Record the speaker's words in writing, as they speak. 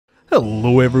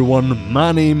Hello everyone,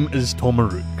 my name is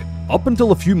Tomaruk. Up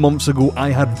until a few months ago I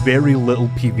had very little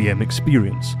PVM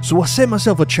experience, so I set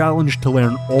myself a challenge to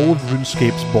learn all of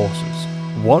RuneScape's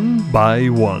bosses, one by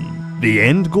one. The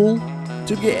end goal?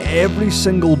 To get every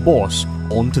single boss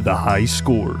onto the high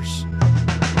scores.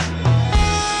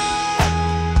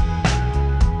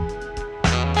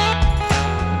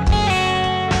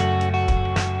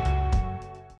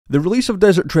 The release of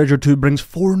Desert Treasure 2 brings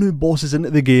 4 new bosses into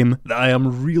the game that I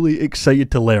am really excited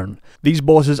to learn. These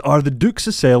bosses are the Duke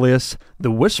Sucellus,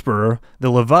 the Whisperer, the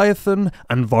Leviathan,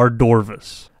 and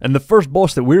Vardorvis. And the first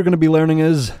boss that we're going to be learning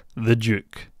is the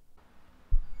Duke.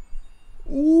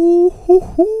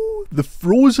 Ooh, the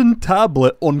frozen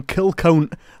tablet on kill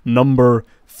count number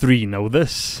 3. Now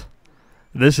this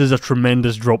is a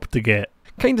tremendous drop to get.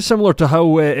 Kinda similar to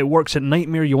how it works at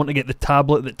Nightmare. You want to get the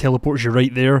tablet that teleports you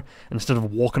right there instead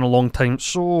of walking a long time.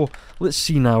 So let's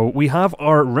see now. We have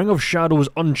our Ring of Shadows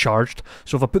uncharged.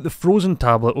 So if I put the frozen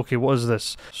tablet, okay, what is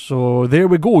this? So there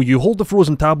we go. You hold the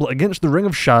frozen tablet against the Ring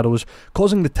of Shadows,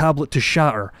 causing the tablet to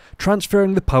shatter,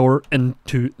 transferring the power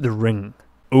into the ring.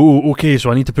 Oh, okay, so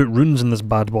I need to put runes in this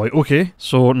bad boy. Okay,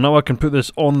 so now I can put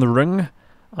this on the ring.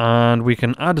 And we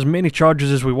can add as many charges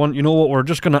as we want. You know what, we're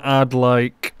just going to add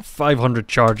like 500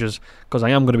 charges, because I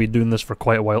am going to be doing this for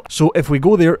quite a while. So if we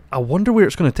go there, I wonder where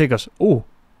it's going to take us. Oh,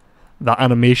 that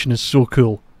animation is so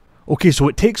cool. Okay, so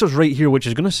it takes us right here, which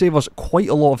is going to save us quite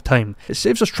a lot of time. It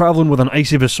saves us travelling with an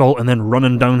Icy Basalt and then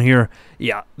running down here.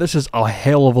 Yeah, this is a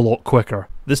hell of a lot quicker.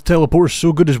 This teleport is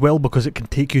so good as well because it can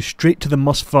take you straight to the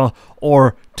Musfa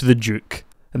or to the Duke.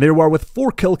 And there we are with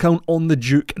 4 kill count on the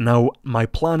Duke. Now, my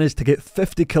plan is to get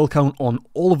 50 kill count on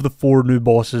all of the 4 new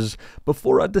bosses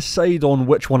before I decide on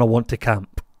which one I want to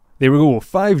camp. There we go,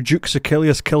 5 Duke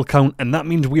Sucellus kill count, and that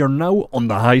means we are now on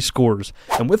the high scores.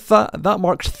 And with that, that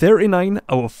marks 39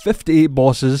 out of 58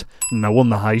 bosses now on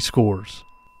the high scores.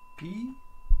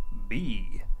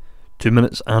 PB. 2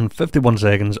 minutes and 51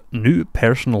 seconds, new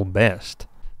personal best.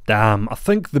 Damn, I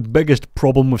think the biggest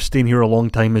problem with staying here a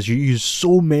long time is you use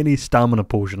so many stamina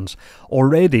potions.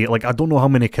 Already, like, I don't know how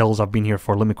many kills I've been here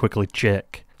for, let me quickly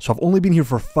check. So I've only been here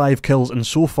for 5 kills, and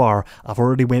so far, I've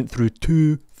already went through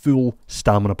 2 full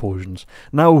stamina potions.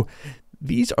 Now,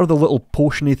 these are the little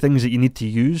potion-y things that you need to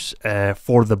use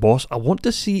for the boss. I want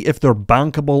to see if they're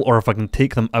bankable or if I can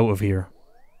take them out of here.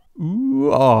 Ooh,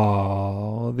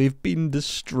 aww, they've been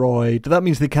destroyed. That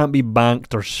means they can't be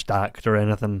banked or stacked or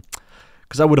anything.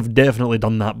 Because I would have definitely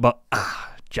done that, but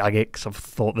jagex, I've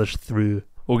thought this through.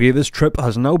 Okay, this trip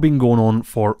has now been going on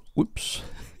for, whoops,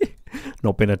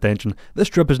 not paying attention. This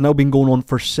trip has now been going on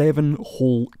for 7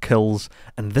 whole kills,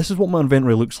 and this is what my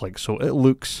inventory looks like, so it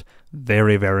looks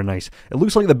very, very nice. It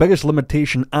looks like the biggest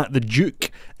limitation at the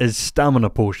Duke is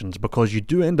stamina potions, because you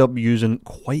do end up using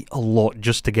quite a lot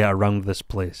just to get around this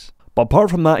place. But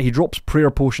apart from that, he drops prayer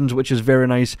potions, which is very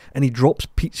nice, and he drops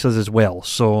pizzas as well,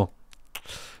 so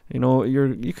you know,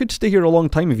 you could stay here a long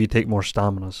time if you take more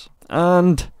staminas.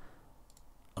 And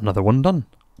another one done.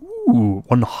 Ooh,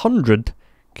 100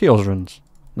 Chaos Runes.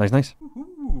 Nice, nice.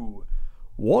 Ooh,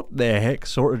 what the heck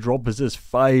sort of drop is this?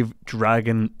 5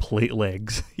 dragon plate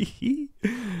legs.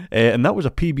 And that was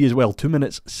a PB as well, 2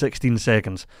 minutes, 16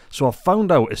 seconds. So I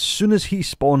found out as soon as he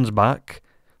spawns back,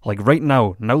 like right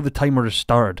now the timer is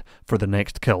started for the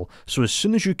next kill. So as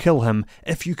soon as you kill him,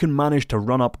 if you can manage to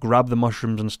run up, grab the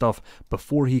mushrooms and stuff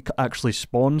before he actually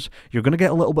spawns, you're going to get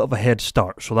a little bit of a head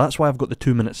start. So that's why I've got the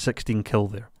 2 minutes 16 kill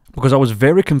there. Because I was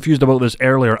very confused about this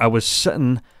earlier. I was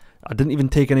sitting, I didn't even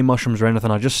take any mushrooms or anything.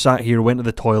 I just sat here, went to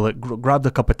the toilet, grabbed a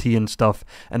cup of tea and stuff,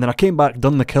 and then I came back,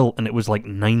 done the kill, and it was like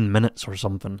 9 minutes or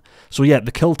something. So yeah,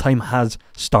 the kill time has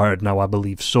started now, I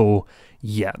believe. So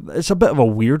yeah, it's a bit of a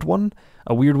weird one.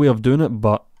 A weird way of doing it,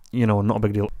 but, you know, not a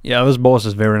big deal. Yeah, this boss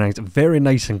is very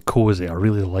nice and cozy. I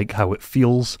really like how it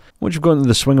feels. Once you've got into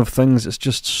the swing of things, it's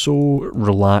just so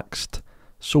relaxed,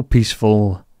 so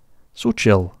peaceful, so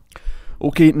chill.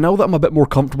 Okay, now that I'm a bit more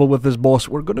comfortable with this boss,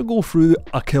 we're going to go through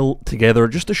a kill together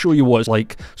just to show you what it's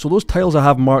like. So those tiles I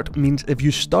have marked means if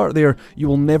you start there, you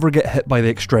will never get hit by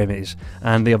the extremities.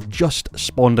 And they have just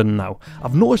spawned in now.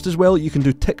 I've noticed as well you can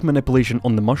do tick manipulation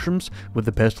on the mushrooms with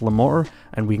the pestle and mortar,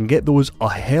 and we can get those a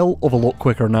hell of a lot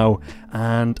quicker now.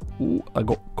 And, oh, I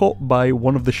got caught by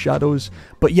one of the shadows.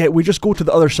 But yeah, we just go to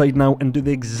the other side now and do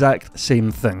the exact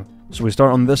same thing. So we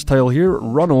start on this tile here,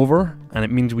 run over, and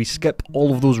it means we skip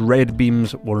all of those red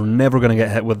beams. We're never going to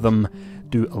get hit with them.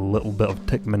 Do a little bit of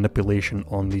tick manipulation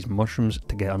on these mushrooms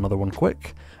to get another one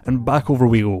quick, and back over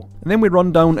we go. And then we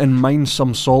run down and mine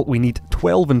some salt. We need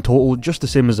 12 in total, just the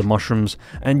same as the mushrooms,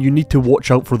 and you need to watch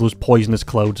out for those poisonous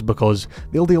clouds because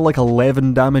they'll deal like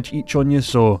 11 damage each on you,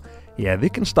 so Yeah, they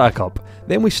can stack up.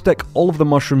 Then we stick all of the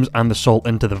mushrooms and the salt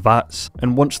into the vats,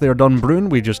 and once they are done brewing,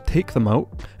 we just take them out,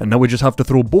 and now we just have to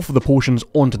throw both of the potions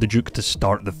onto the Duke to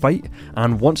start the fight,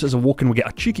 and once it's awoken, we get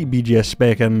a cheeky BGS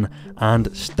spec in,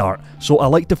 and start. So I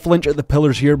like to flinch at the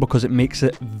pillars here because it makes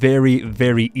it very,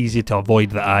 very easy to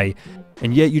avoid the eye.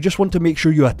 And yet you just want to make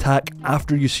sure you attack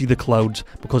after you see the clouds,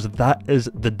 because that is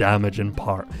the damaging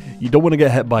part. You don't want to get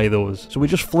hit by those. So we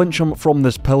just flinch him from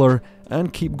this pillar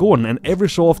and keep going. And every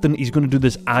so often he's going to do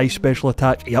this eye special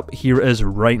attack. Yep, here it is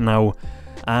right now.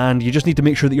 And you just need to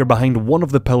make sure that you're behind one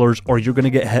of the pillars or you're going to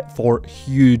get hit for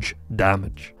huge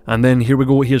damage. And then here we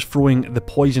go, he is throwing the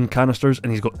poison canisters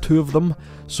and he's got 2 of them.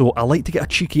 So I like to get a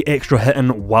cheeky extra hit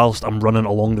in whilst I'm running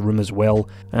along the room as well.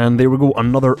 And there we go,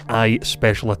 another eye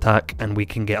special attack, and we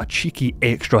can get a cheeky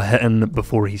extra hit in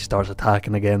before he starts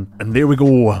attacking again. And there we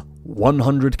go,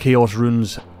 100 chaos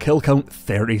runes, kill count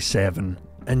 37.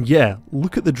 And yeah,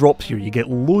 look at the drops here. You get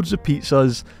loads of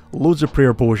pizzas, loads of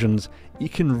prayer potions. You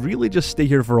can really just stay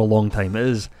here for a long time. It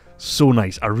is so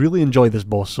nice. I really enjoy this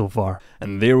boss so far.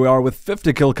 And there we are with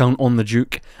 50 kill count on the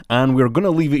Duke. And we're going to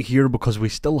leave it here because we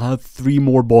still have 3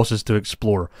 more bosses to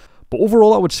explore. But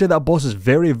overall, I would say that boss is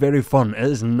very, very fun. It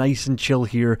is nice and chill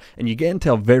here, and you get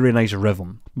into a very nice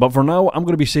rhythm. But for now, I'm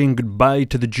going to be saying goodbye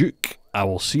to the Duke. I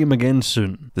will see him again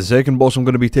soon. The second boss I'm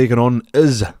going to be taking on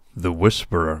is the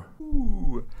Whisperer.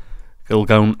 Ooh. Kill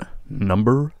count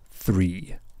number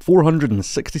 3.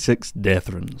 466 death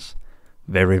runes.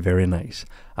 Very, very nice.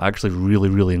 I actually really,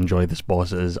 really enjoy this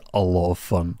boss. It is a lot of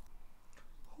fun.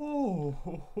 Ooh,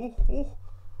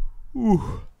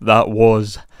 that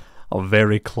was a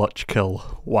very clutch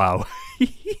kill. Wow.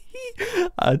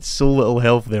 I had so little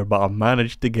health there, but I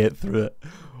managed to get through it.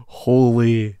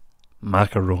 Holy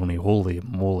macaroni, holy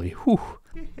moly. Whew.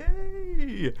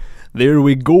 There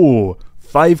we go.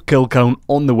 5 kill count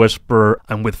on the Whisperer,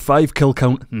 and with 5 kill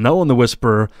count now on the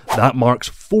Whisperer, that marks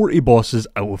 40 bosses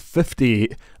out of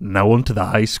 58, now onto the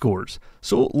high scores.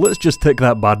 So let's just tick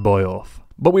that bad boy off.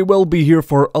 But we will be here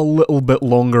for a little bit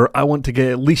longer. I want to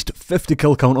get at least 50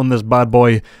 kill count on this bad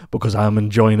boy because I am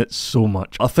enjoying it so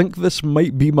much. I think this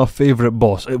might be my favourite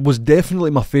boss. It was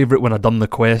definitely my favourite when I done the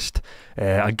quest.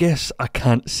 I guess I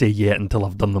can't say yet until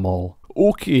I've done them all.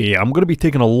 Okay, I'm going to be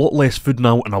taking a lot less food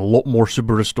now and a lot more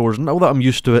super restores now that I'm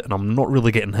used to it and I'm not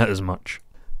really getting hit as much.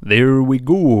 There we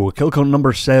go, kill count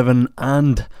number 7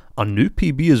 and a new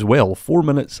PB as well, 4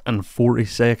 minutes and 40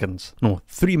 seconds. No,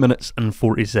 3 minutes and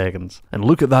 40 seconds. And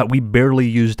look at that, we barely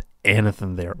used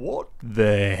anything there. What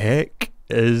the heck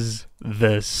is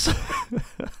this?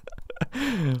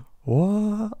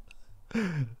 What?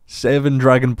 7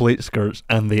 dragon plate skirts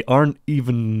and they aren't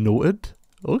even noted?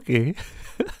 Okay.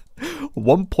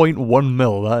 1.1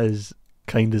 mil, that is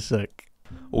kinda sick.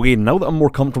 Okay, now that I'm more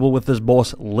comfortable with this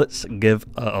boss, let's give it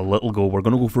a little go. We're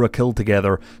going to go for a kill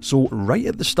together. So right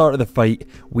at the start of the fight,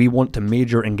 we want to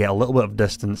major and get a little bit of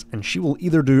distance, and she will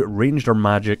either do ranged or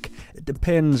magic. It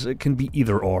depends, it can be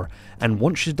either or. And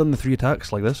once she's done the 3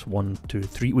 attacks like this, 1, 2,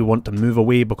 3, we want to move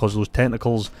away because those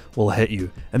tentacles will hit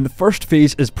you. And the first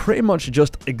phase is pretty much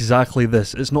just exactly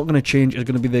this. It's not going to change, it's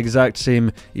going to be the exact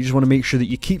same. You just want to make sure that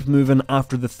you keep moving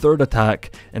after the 3rd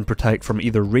attack and protect from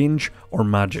either range or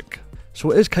magic.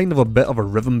 So it is kind of a bit of a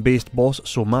rhythm based boss,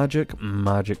 so magic,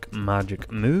 magic, magic,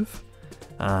 move,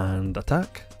 and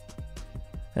attack,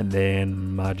 and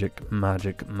then magic,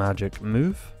 magic, magic,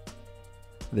 move.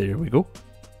 There we go.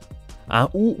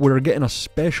 Oh, we're getting a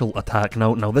special attack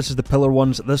now. Now this is the pillar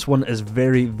ones. This one is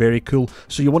very, very cool.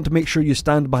 So you want to make sure you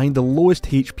stand behind the lowest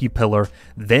HP pillar.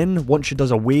 Then once she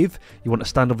does a wave, you want to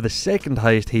stand over the 2nd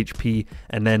highest HP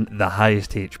and then the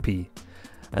highest HP.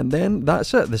 And then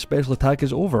that's it. The special attack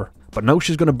is over. But now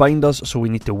she's going to bind us, so we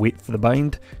need to wait for the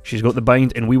bind. She's got the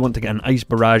bind, and we want to get an ice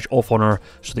barrage off on her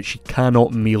so that she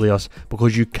cannot melee us,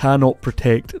 because you cannot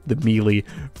protect the melee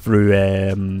through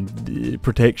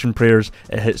protection prayers.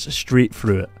 It hits straight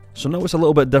through it. So now it's a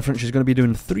little bit different. She's going to be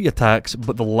doing 3 attacks,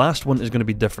 but the last one is going to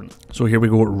be different. So here we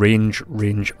go, range,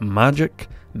 range, magic,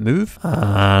 move,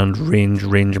 and range,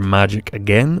 range, magic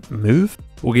again, move.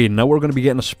 Okay, now we're going to be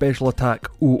getting a special attack.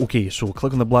 Oh, okay, so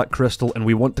click on the black crystal and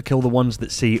we want to kill the ones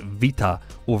that say Vita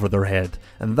over their head.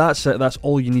 And that's it, that's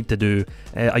all you need to do.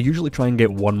 I usually try and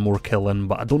get 1 more kill in,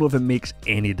 but I don't know if it makes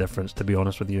any difference, to be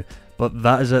honest with you. But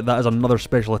that is it, that is another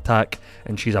special attack,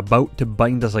 and she's about to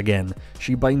bind us again.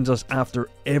 She binds us after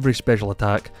every special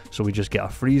attack, so we just get a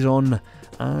freeze on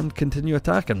and continue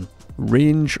attacking.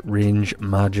 Range, range,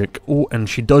 magic. Oh, and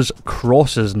she does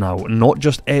crosses now, not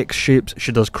just X shapes,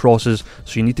 she does crosses,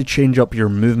 so you need to change up your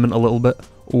movement a little bit.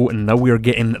 Oh, and now we are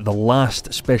getting the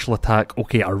last special attack.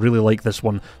 Okay, I really like this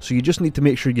one. So you just need to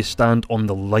make sure you stand on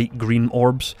the light green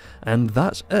orbs, and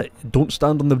that's it. Don't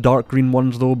stand on the dark green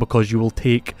ones though, because you will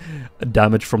take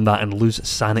damage from that and lose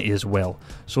sanity as well.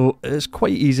 So it's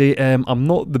quite easy. I'm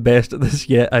not the best at this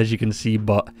yet, as you can see,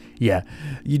 but yeah,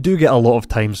 you do get a lot of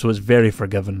time, so it's very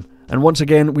forgiving. And once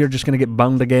again, we're just going to get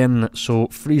bound again, so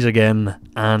freeze again,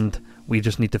 and we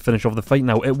just need to finish off the fight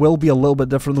now. It will be a little bit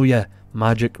different though, yeah.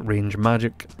 Magic, range,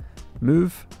 magic,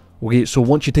 move. Okay, so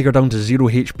once you take her down to 0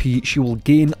 HP, she will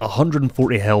gain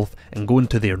 140 health and go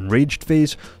into the enraged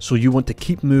phase, so you want to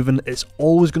keep moving. It's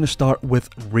always going to start with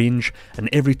range, and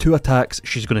every 2 attacks,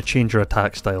 she's going to change her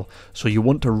attack style. So you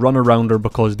want to run around her,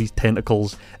 because these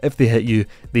tentacles, if they hit you,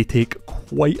 they take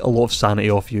quite a lot of sanity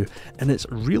off you. And it's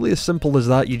really as simple as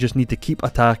that. You just need to keep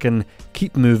attacking,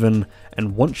 keep moving,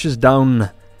 and once she's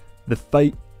down, the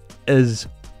fight is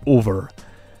over.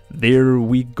 There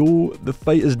we go, the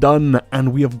fight is done,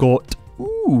 and we have got,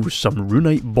 ooh, some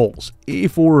runite bolts,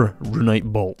 84 runite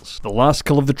bolts. The last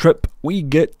kill of the trip, we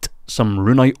get some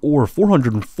runite ore,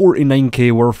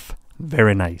 449k worth,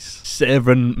 very nice.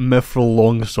 7 mithril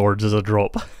longswords as a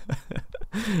drop.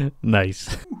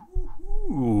 Nice.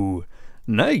 Ooh,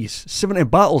 nice, 70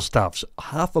 battle staffs,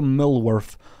 half a mil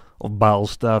worth of battle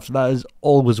staffs, that is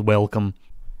always welcome.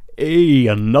 Hey,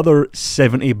 another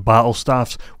 70 battle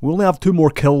staffs. We only have 2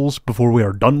 more kills before we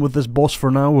are done with this boss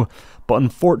for now, but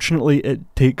unfortunately it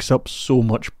takes up so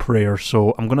much prayer,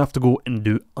 so I'm gonna have to go and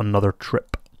do another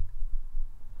trip.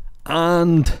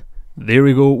 And there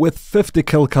we go, with 50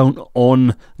 kill count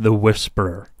on the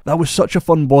Whisperer. That was such a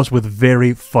fun boss with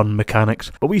very fun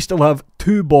mechanics, but we still have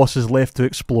 2 bosses left to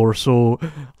explore, so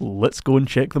let's go and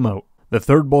check them out. The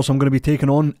third boss I'm going to be taking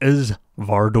on is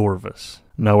Vardorvis.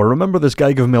 Now, I remember this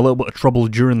guy giving me a little bit of trouble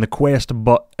during the quest,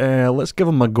 but let's give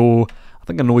him a go. I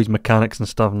think I know his mechanics and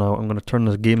stuff now. I'm going to turn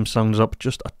the game sounds up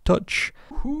just a touch.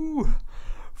 Whew.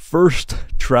 First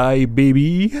try,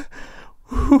 baby.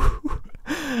 Whew.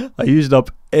 I used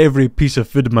up every piece of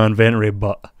food in my inventory,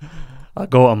 but I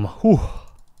got him. Whew.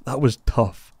 That was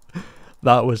tough.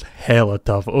 That was hella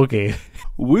tough. Okay.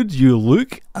 Would you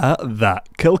look at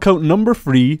that? Kill count number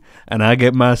 3, and I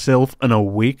get myself an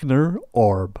Awakener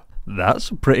Orb. That's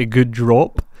a pretty good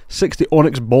drop. 60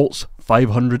 Onyx Bolts,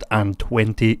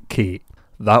 520k.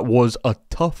 That was a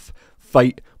tough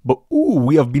fight, but ooh,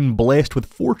 we have been blessed with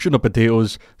Fortuna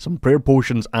Potatoes, some Prayer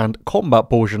Potions, and Combat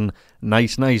Potion.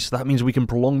 Nice, nice. That means we can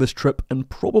prolong this trip and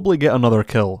probably get another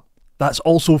kill. That's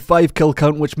also 5 kill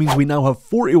count, which means we now have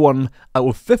 41 out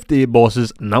of 58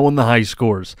 bosses now on the high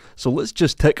scores. So let's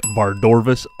just tick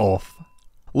Vardorvis off.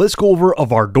 Let's go over a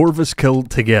Vardorvis kill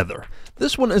together.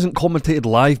 This one isn't commentated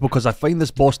live because I find this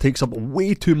boss takes up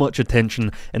way too much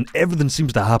attention and everything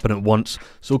seems to happen at once,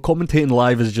 so commentating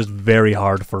live is just very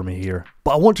hard for me here.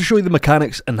 But I want to show you the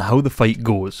mechanics and how the fight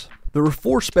goes. There are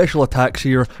 4 special attacks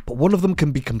here, but one of them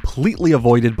can be completely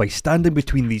avoided by standing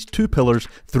between these 2 pillars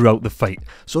throughout the fight,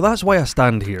 so that's why I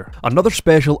stand here. Another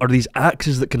special are these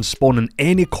axes that can spawn in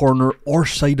any corner or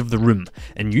side of the room,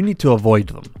 and you need to avoid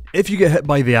them. If you get hit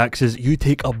by the axes, you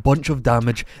take a bunch of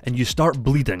damage and you start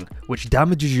bleeding, which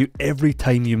damages you every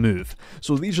time you move,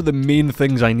 so these are the main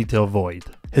things I need to avoid.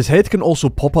 His head can also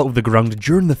pop out of the ground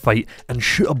during the fight and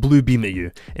shoot a blue beam at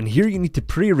you, and here you need to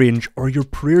pray range or your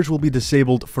prayers will be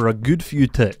disabled for a good few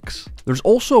ticks. There's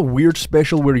also a weird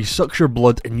special where he sucks your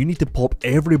blood and you need to pop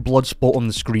every blood spot on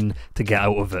the screen to get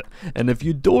out of it, and if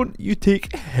you don't, you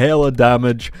take hella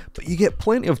damage, but you get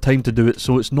plenty of time to do it,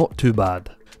 so it's not too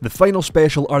bad. The final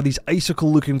special are these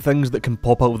icicle looking things that can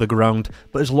pop out of the ground,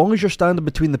 but as long as you're standing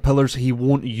between the pillars, he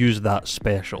won't use that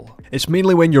special. It's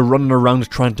mainly when you're running around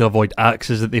trying to avoid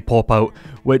axes that they pop out,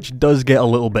 which does get a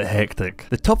little bit hectic.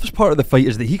 The toughest part of the fight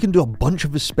is that he can do a bunch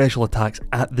of his special attacks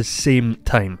at the same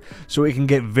time, so it can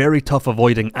get very tough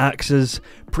avoiding axes,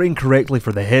 praying correctly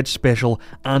for the head special,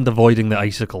 and avoiding the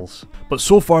icicles. But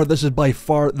so far, this is by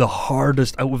far the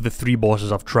hardest out of the 3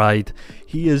 bosses I've tried.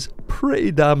 He is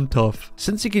pretty damn tough.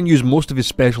 Since he can use most of his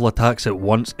special attacks at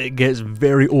once, it gets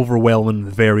very overwhelming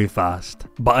very fast.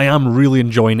 But I am really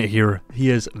enjoying it here. He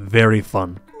is very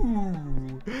fun.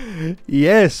 Ooh.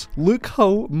 Yes, look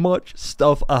how much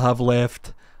stuff I have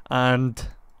left. And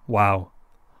wow,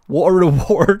 what a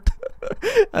reward.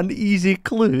 An easy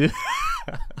clue.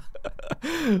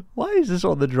 Why is this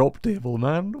on the drop table,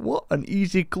 man? What an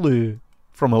easy clue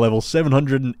from a level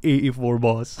 784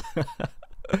 boss.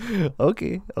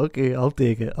 Okay, I'll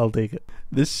take it.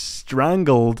 This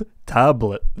strangled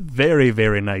tablet, very,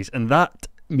 very nice. And that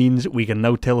means we can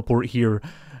now teleport here,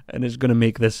 and it's going to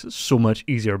make this so much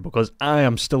easier because I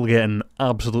am still getting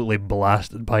absolutely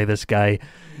blasted by this guy.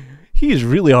 He is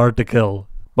really hard to kill.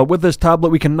 But with this tablet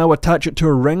we can now attach it to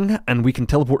a ring and we can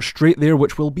teleport straight there,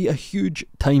 which will be a huge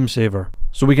time saver.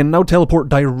 So we can now teleport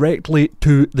directly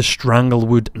to the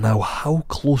Stranglewood. Now how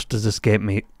close does this get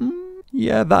me?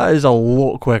 Yeah, that is a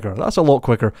lot quicker. That's a lot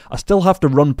quicker. I still have to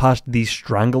run past these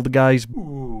strangled guys.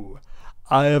 Ooh,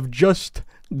 I have just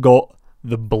got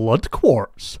the blood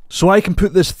quartz. So I can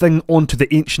put this thing onto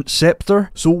the ancient scepter.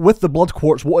 So with the blood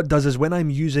quartz, what it does is when I'm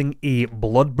using a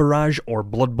blood barrage or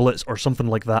blood blitz or something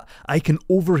like that, I can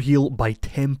overheal by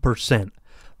 10%.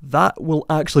 That will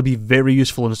actually be very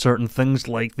useful in certain things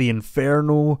like the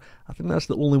Inferno. I think that's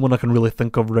the only one I can really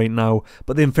think of right now.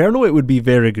 But the Inferno, it would be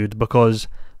very good because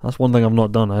that's one thing I've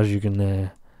not done, as you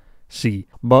can see.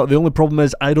 But the only problem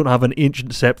is I don't have an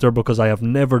ancient scepter because I have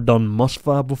never done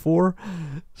Musfa before.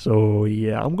 So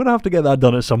yeah, I'm going to have to get that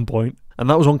done at some point. And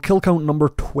that was on kill count number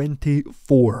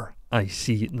 24. I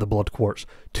see the blood quartz.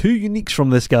 2 uniques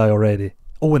from this guy already.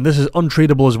 Oh, and this is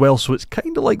untradeable as well, so it's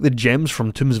kind of like the gems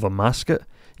from Tombs of Amascut.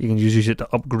 You can use it to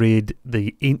upgrade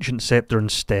the ancient scepter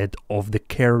instead of the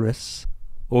Keris.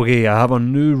 Okay, I have a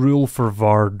new rule for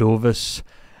Vardorvis.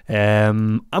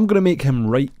 I'm going to make him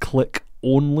right click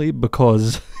only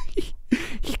because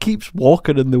he keeps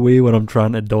walking in the way when I'm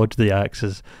trying to dodge the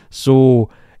axes. So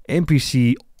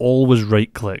NPC always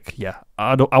right click. Yeah,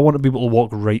 I want to be able to walk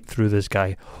right through this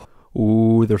guy.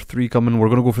 Oh, there's 3 coming. We're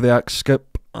going to go for the axe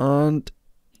skip and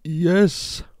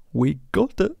yes, we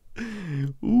got it.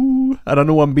 Ooh, and I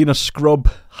know I'm being a scrub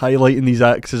highlighting these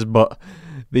axes, but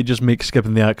they just make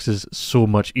skipping the axes so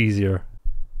much easier.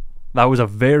 That was a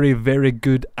very, very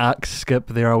good axe skip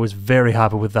there. I was very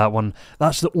happy with that one.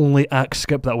 That's the only axe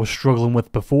skip that I was struggling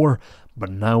with before,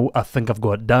 but now I think I've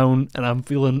got it down and I'm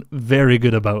feeling very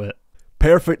good about it.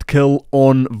 Perfect kill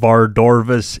on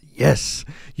Vardorvis. Yes,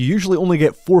 you usually only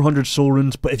get 400 soul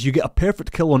runes, but if you get a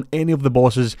perfect kill on any of the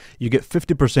bosses, you get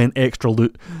 50% extra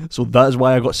loot. So that is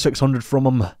why I got 600 from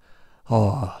him.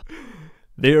 Oh.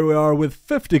 There we are with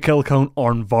 50 kill count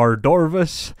on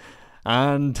Vardorvis.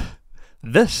 And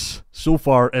this, so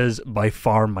far, is by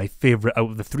far my favourite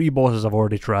out of the 3 bosses I've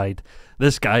already tried.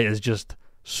 This guy is just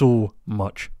so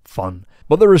much fun.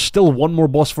 But there is still one more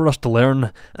boss for us to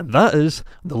learn, and that is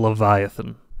the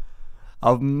Leviathan.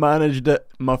 I've managed it,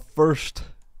 my first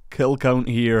kill count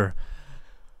here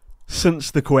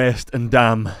since the quest, and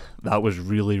damn, that was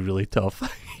really, really tough.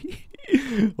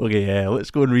 Okay, yeah,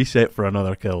 let's go and reset for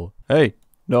another kill. Hey,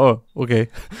 no, okay.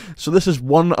 So this is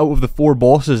one out of the 4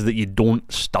 bosses that you don't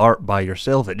start by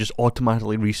yourself. It just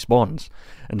automatically respawns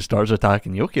and starts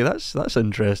attacking you. Okay, that's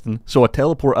interesting. So a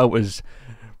teleport out is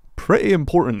pretty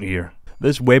important here.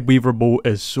 This web weaver bow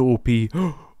is so OP.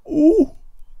 Oh,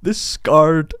 this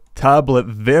scarred tablet,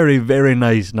 very, very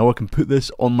nice. Now I can put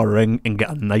this on my ring and get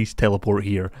a nice teleport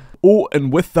here. Oh,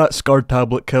 and with that scarred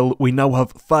tablet kill, we now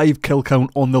have 5 kill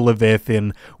count on the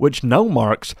Leviathan, which now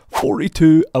marks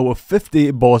 42 out of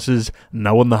 50 bosses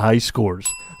now on the high scores.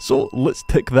 So let's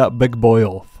tick that big boy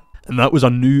off. And that was a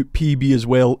new PB as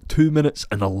well, 2 minutes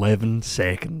and 11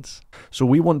 seconds. So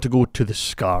we want to go to the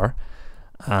Scar,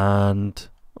 and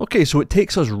okay, so it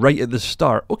takes us right at the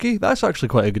start. Okay, that's actually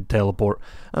quite a good teleport.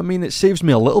 I mean, it saves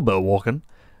me a little bit of walking,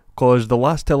 because the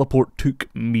last teleport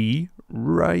took me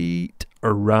right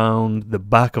around the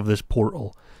back of this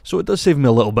portal. So it does save me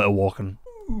a little bit of walking.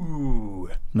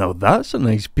 Ooh, now that's a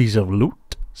nice piece of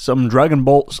loot. Some Dragon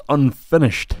Bolts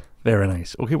unfinished. Very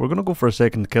nice. Okay, we're going to go for a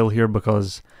second kill here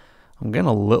because I'm getting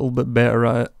a little bit better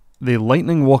at it. The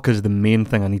lightning walk is the main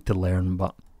thing I need to learn,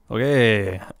 but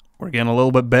okay, we're getting a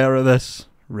little bit better at this.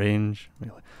 Range.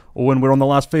 Oh, and we're on the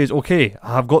last phase. Okay,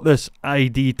 I've got this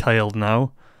ID tiled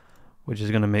now, which is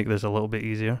going to make this a little bit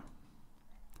easier.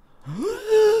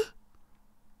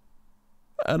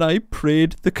 And I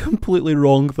prayed the completely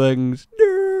wrong things.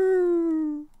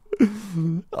 No.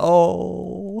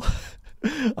 Oh.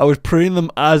 I was praying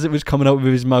them as it was coming out of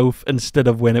his mouth instead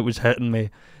of when it was hitting me.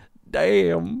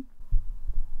 Damn.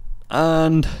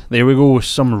 And there we go.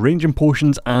 Some ranging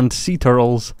potions and sea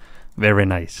turtles. Very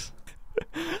nice.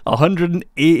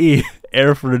 180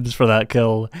 earth runes for that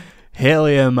kill. Hell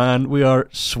yeah, man. We are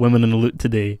swimming in loot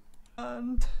today.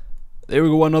 And there we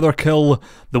go, another kill.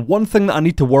 The one thing that I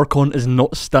need to work on is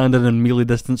not standing in melee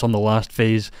distance on the last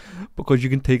phase, because you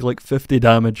can take like 50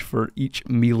 damage for each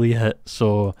melee hit.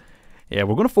 So yeah,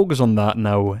 we're going to focus on that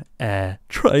now.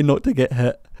 Try not to get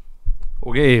hit.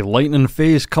 Okay, lightning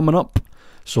phase coming up.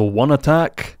 So 1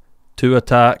 attack, 2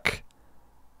 attack,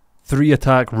 3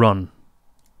 attack, run.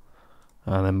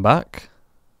 And then back.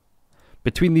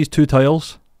 Between these 2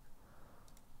 tiles.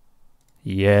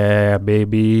 Yeah,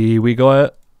 baby, we got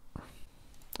it.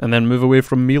 And then move away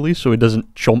from melee so he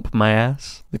doesn't chomp my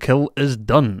ass. The kill is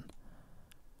done.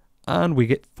 And we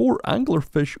get 4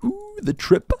 anglerfish. Ooh, the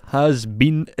trip has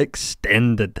been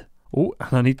extended. Oh,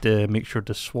 and I need to make sure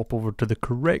to swap over to the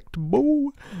correct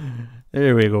bow.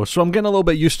 There we go. So I'm getting a little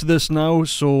bit used to this now,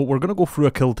 so we're going to go through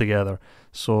a kill together.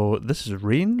 So this is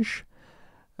range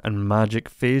and magic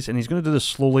phase, and he's going to do this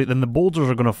slowly, then the boulders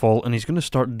are going to fall, and he's going to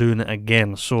start doing it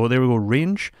again. So there we go,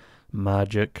 range,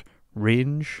 magic,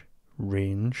 range,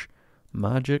 range,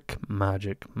 magic,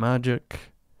 magic,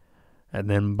 magic, and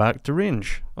then back to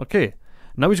range. Okay,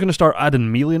 now he's going to start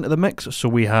adding melee into the mix, so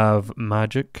we have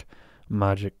magic,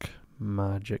 magic,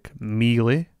 magic,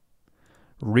 melee,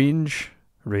 range,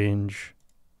 range,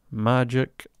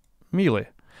 magic, melee.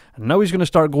 And now he's going to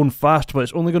start going fast, but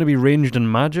it's only going to be ranged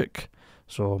and magic.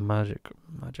 So magic,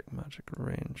 magic, magic,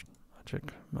 ranged,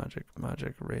 magic, magic,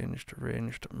 magic, ranged,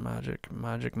 ranged, magic,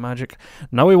 magic, magic.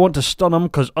 Now we want to stun him,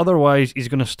 because otherwise he's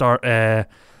going to start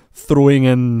throwing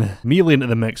in melee into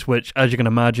the mix, which, as you can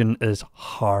imagine, is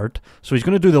hard. So he's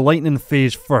going to do the lightning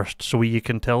phase first, so you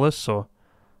can tell us. So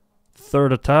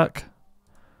third attack,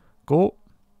 go.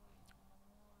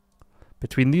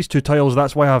 Between these 2 tiles,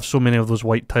 that's why I have so many of those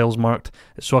white tiles marked,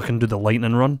 so I can do the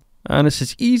lightning run. And it's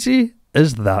as easy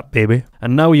as that, baby.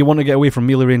 And now you want to get away from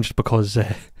melee ranged, because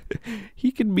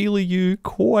he can melee you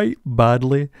quite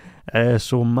badly.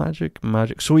 So magic,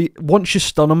 magic. So once you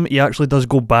stun him, he actually does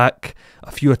go back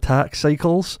a few attack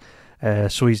cycles.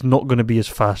 So he's not going to be as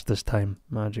fast this time.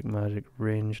 Magic, magic,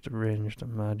 ranged, ranged,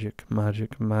 magic,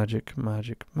 magic, magic,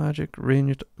 magic, magic,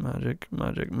 ranged, magic,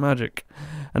 magic, magic.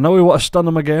 And now we want to stun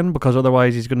him again, because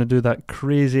otherwise he's going to do that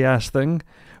crazy ass thing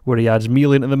where he adds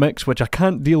melee into the mix, which I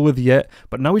can't deal with yet.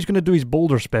 But now he's going to do his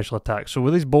boulder special attack. So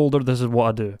with his boulder, this is what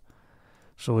I do.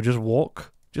 So just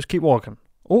walk, just keep walking.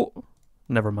 Oh,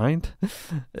 never mind.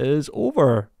 It is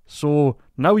over. So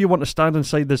now you want to stand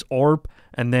inside this orb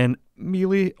and then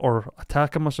melee or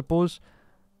attack him, I suppose.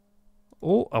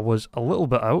 Oh, I was a little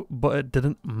bit out, but it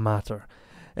didn't matter.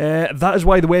 That is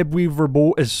why the Web Weaver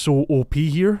bow is so OP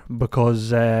here,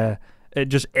 because it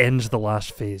just ends the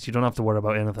last phase. You don't have to worry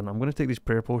about anything. I'm going to take these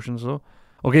prayer potions though.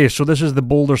 Okay, so this is the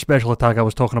boulder special attack I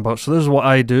was talking about. So this is what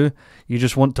I do. You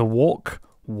just want to walk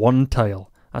 1 tile.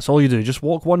 That's all you do. Just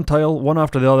walk 1 tile, one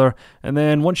after the other, and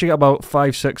then once you get about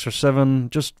 5, 6, or 7,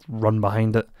 just run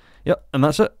behind it. Yep, and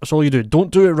that's it. That's all you do.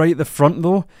 Don't do it right at the front,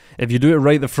 though. If you do it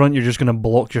right at the front, you're just going to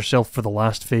block yourself for the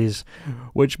last phase,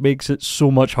 which makes it so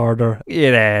much harder.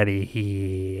 Get out of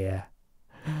here.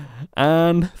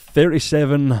 And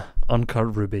 37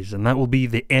 uncut rubies, and that will be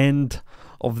the end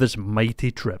of this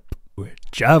mighty trip.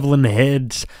 Javelin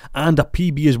heads, and a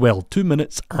PB as well. 2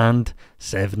 minutes and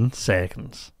 7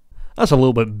 seconds. That's a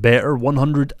little bit better,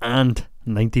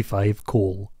 195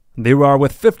 coal. There we are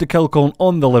with 50 kill count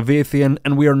on the Leviathan,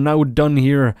 and we are now done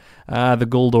here. The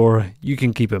gold ore, you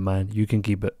can keep it, man, you can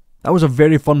keep it. That was a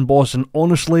very fun boss, and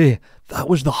honestly, that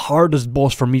was the hardest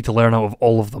boss for me to learn out of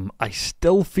all of them. I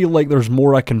still feel like there's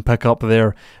more I can pick up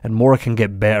there, and more I can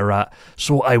get better at,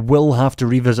 so I will have to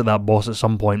revisit that boss at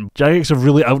some point. Jagex have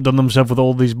really outdone themselves with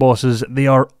all these bosses. They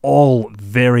are all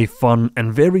very fun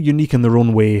and very unique in their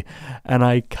own way, and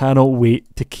I cannot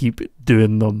wait to keep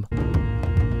doing them.